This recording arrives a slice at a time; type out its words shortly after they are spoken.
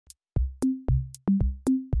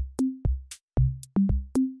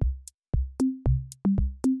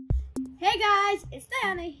Hey guys, it's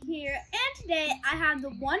Diana here, and today I have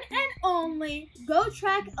the one and only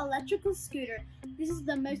Gotrax electrical scooter. This is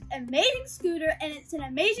the most amazing scooter, and it's an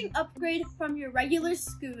amazing upgrade from your regular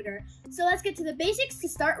scooter. So let's get to the basics to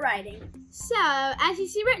start riding. So, as you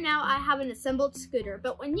see right now, I have an assembled scooter,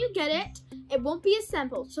 but when you get it, it won't be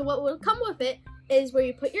assembled. So what will come with it is where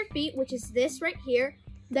you put your feet, which is this right here,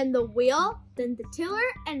 then the wheel, then the tiller,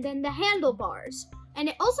 and then the handlebars. And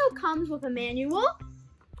it also comes with a manual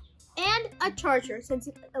and a charger since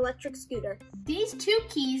it's an electric scooter. These two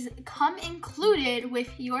keys come included with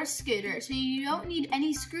your scooter, so you don't need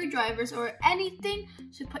any screwdrivers or anything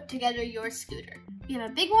to put together your scooter. You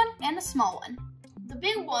have a big one and a small one. The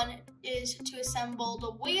big one is to assemble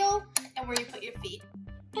the wheel and where you put your feet.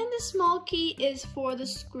 And the small key is for the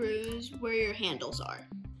screws where your handles are.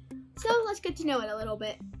 So let's get to know it a little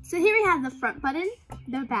bit. So here we have the front button,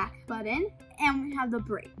 the back button, and we have the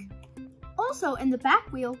brake. Also, in the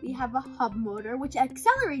back wheel, we have a hub motor, which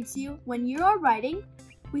accelerates you when you are riding.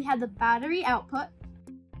 We have the battery output.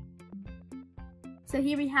 So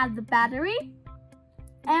here we have the battery.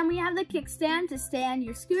 And we have the kickstand to stand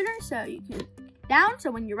your scooter, so you can down, so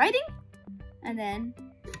when you're riding, and then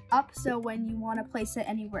up, so when you want to place it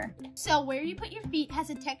anywhere. So where you put your feet has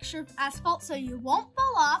a texture of asphalt, so you won't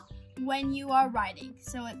fall off when you are riding.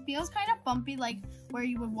 So it feels kind of bumpy, like where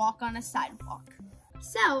you would walk on a sidewalk.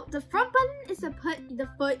 So the front button is to put the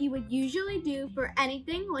foot you would usually do for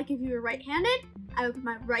anything, like if you were right-handed, I would put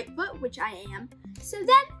my right foot, which I am. So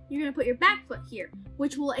then you're gonna put your back foot here,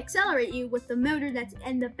 which will accelerate you with the motor that's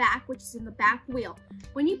in the back, which is in the back wheel.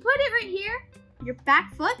 When you put it right here, your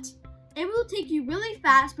back foot, it will take you really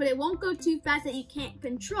fast, but it won't go too fast that you can't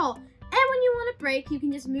control. And when you want to brake, you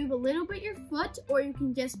can just move a little bit your foot, or you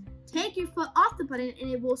can just take your foot off the button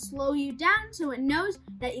and it will slow you down so it knows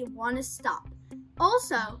that you want to stop.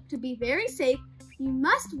 Also, to be very safe, you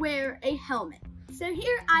must wear a helmet. So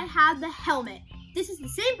here I have the helmet. This is the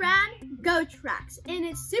same brand, Gotrax, and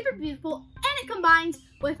it's super beautiful and it combines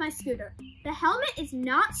with my scooter. The helmet is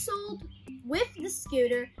not sold with the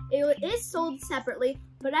scooter. It is sold separately,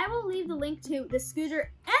 but I will leave the link to the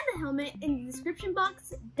scooter and the helmet in the description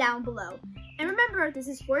box down below. And remember, this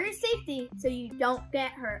is for your safety so you don't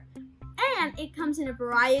get hurt. And it comes in a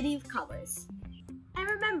variety of colors. And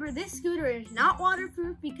remember, this scooter is not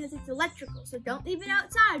waterproof because it's electrical, so don't leave it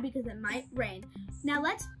outside because it might rain. Now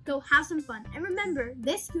let's go have some fun. And remember,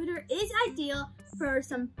 this scooter is ideal for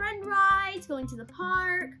some friend rides, going to the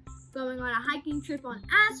park, going on a hiking trip on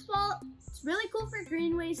asphalt. It's really cool for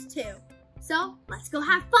greenways too. So let's go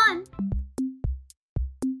have fun.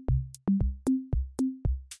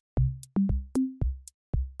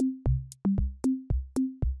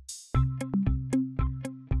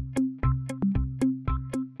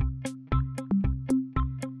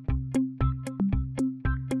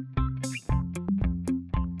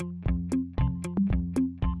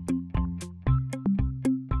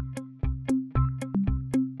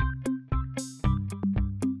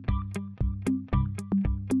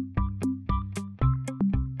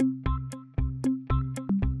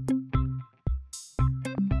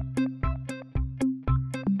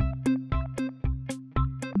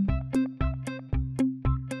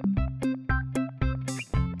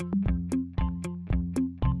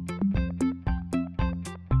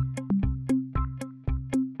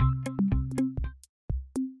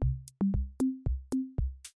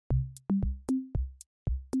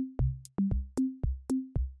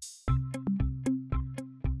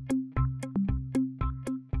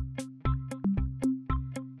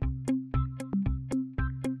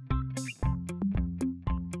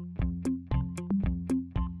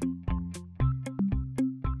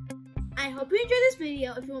 I hope you enjoyed this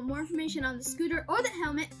video. If you want more information on the scooter or the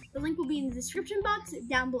helmet, the link will be in the description box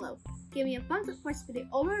down below. Give me a thumbs up for this video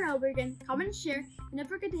over and over again, comment and share, and don't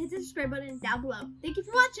forget to hit the subscribe button down below. Thank you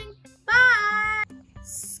for watching. Bye!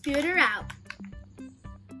 Scooter out.